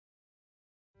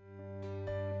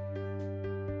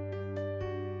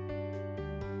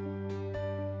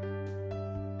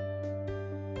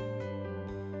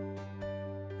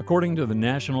According to the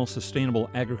National Sustainable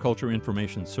Agriculture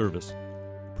Information Service,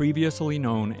 previously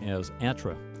known as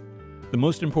ATRA, the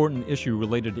most important issue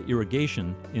related to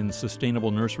irrigation in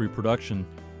sustainable nursery production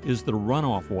is the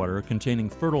runoff water containing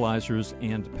fertilizers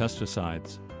and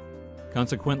pesticides.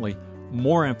 Consequently,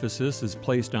 more emphasis is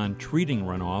placed on treating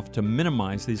runoff to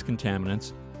minimize these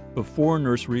contaminants before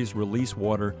nurseries release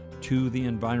water to the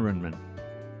environment.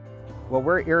 Well,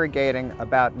 we're irrigating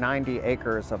about 90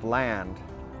 acres of land.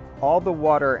 All the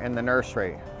water in the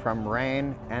nursery, from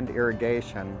rain and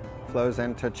irrigation, flows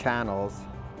into channels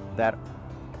that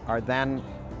are then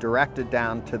directed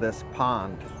down to this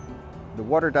pond. The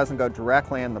water doesn't go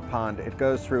directly in the pond, it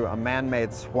goes through a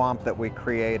man-made swamp that we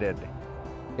created.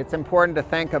 It's important to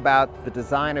think about the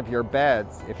design of your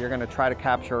beds if you're going to try to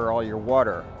capture all your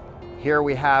water. Here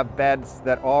we have beds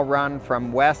that all run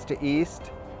from west to east,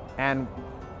 and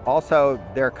also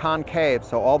they're concave,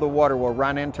 so all the water will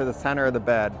run into the center of the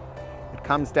bed. It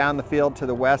comes down the field to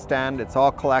the west end, it's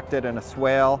all collected in a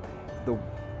swale. The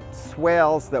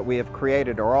swales that we have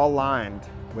created are all lined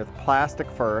with plastic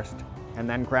first and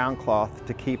then ground cloth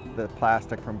to keep the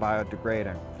plastic from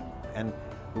biodegrading. And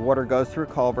the water goes through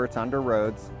culverts under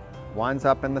roads, winds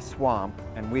up in the swamp,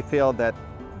 and we feel that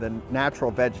the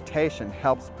natural vegetation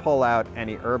helps pull out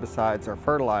any herbicides or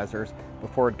fertilizers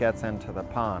before it gets into the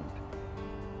pond.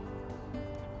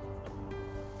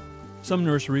 Some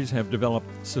nurseries have developed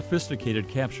sophisticated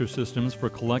capture systems for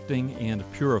collecting and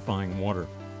purifying water.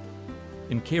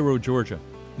 In Cairo, Georgia,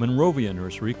 Monrovia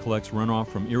Nursery collects runoff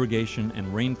from irrigation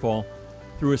and rainfall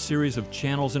through a series of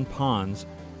channels and ponds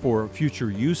for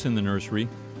future use in the nursery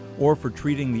or for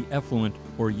treating the effluent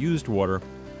or used water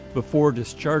before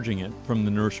discharging it from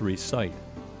the nursery site.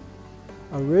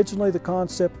 Originally, the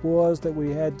concept was that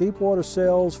we had deep water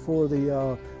cells for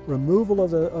the removal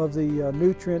of the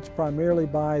nutrients, primarily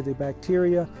by the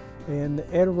bacteria and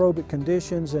anaerobic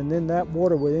conditions, and then that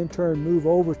water would in turn move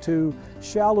over to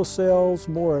shallow cells,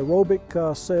 more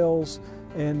aerobic cells,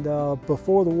 and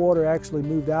before the water actually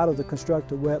moved out of the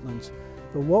constructed wetlands.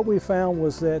 But what we found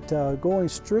was that going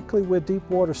strictly with deep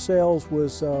water cells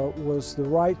was the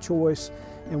right choice,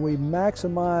 and we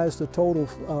maximized the total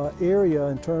area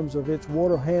in terms of its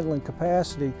water handling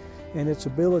capacity and its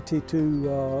ability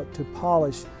to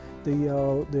polish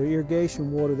the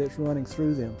irrigation water that's running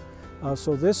through them.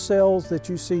 So these cells that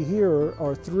you see here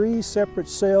are three separate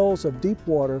cells of deep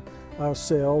water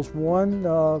cells, one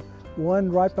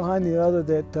right behind the other,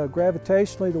 that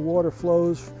gravitationally the water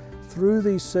flows through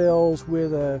these cells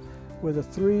with a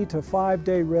 3 to 5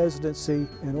 day residency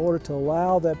in order to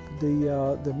allow that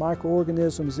the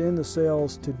microorganisms in the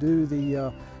cells to do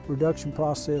the reduction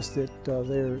process that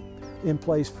they're in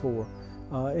place for.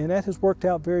 And that has worked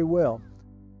out very well.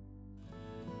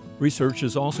 Research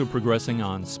is also progressing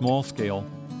on small-scale,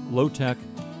 low-tech,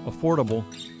 affordable,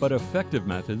 but effective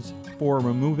methods for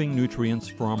removing nutrients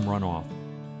from runoff.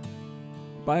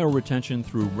 Bioretention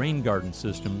through rain garden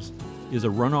systems is a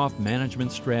runoff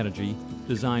management strategy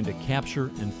designed to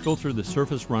capture and filter the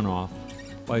surface runoff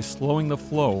by slowing the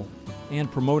flow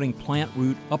and promoting plant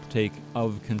root uptake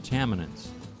of contaminants.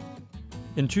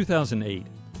 In 2008,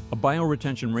 a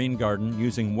bioretention rain garden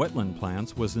using wetland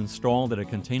plants was installed at a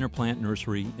container plant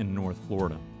nursery in North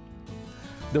Florida.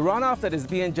 The runoff that is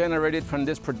being generated from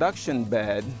this production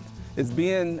bed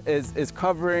is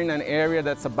covering an area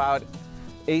that's about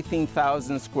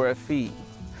 18,000 square feet,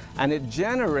 and it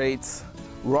generates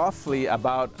roughly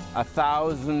about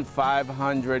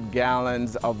 1,500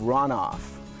 gallons of runoff.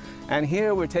 And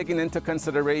here we're taking into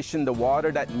consideration the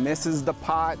water that misses the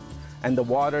pot and the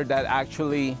water that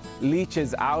actually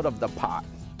leaches out of the pot.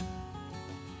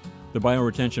 The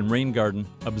bioretention rain garden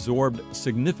absorbed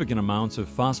significant amounts of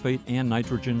phosphate and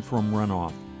nitrogen from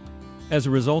runoff. As a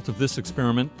result of this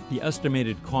experiment, the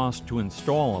estimated cost to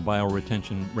install a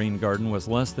bioretention rain garden was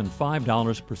less than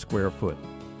 $5 per square foot.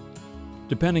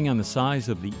 Depending on the size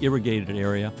of the irrigated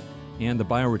area and the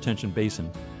bioretention basin,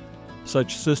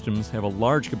 such systems have a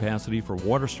large capacity for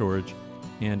water storage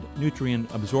and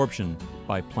nutrient absorption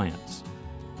by plants.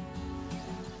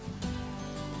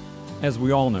 As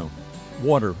we all know,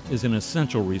 water is an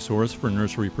essential resource for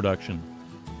nursery production.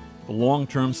 The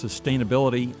long-term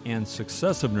sustainability and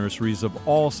success of nurseries of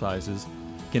all sizes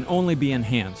can only be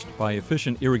enhanced by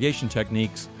efficient irrigation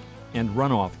techniques and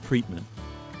runoff treatment.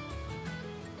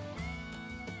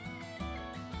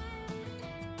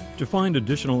 To find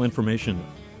additional information,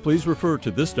 please refer to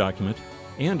this document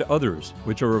and others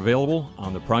which are available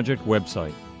on the project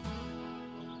website.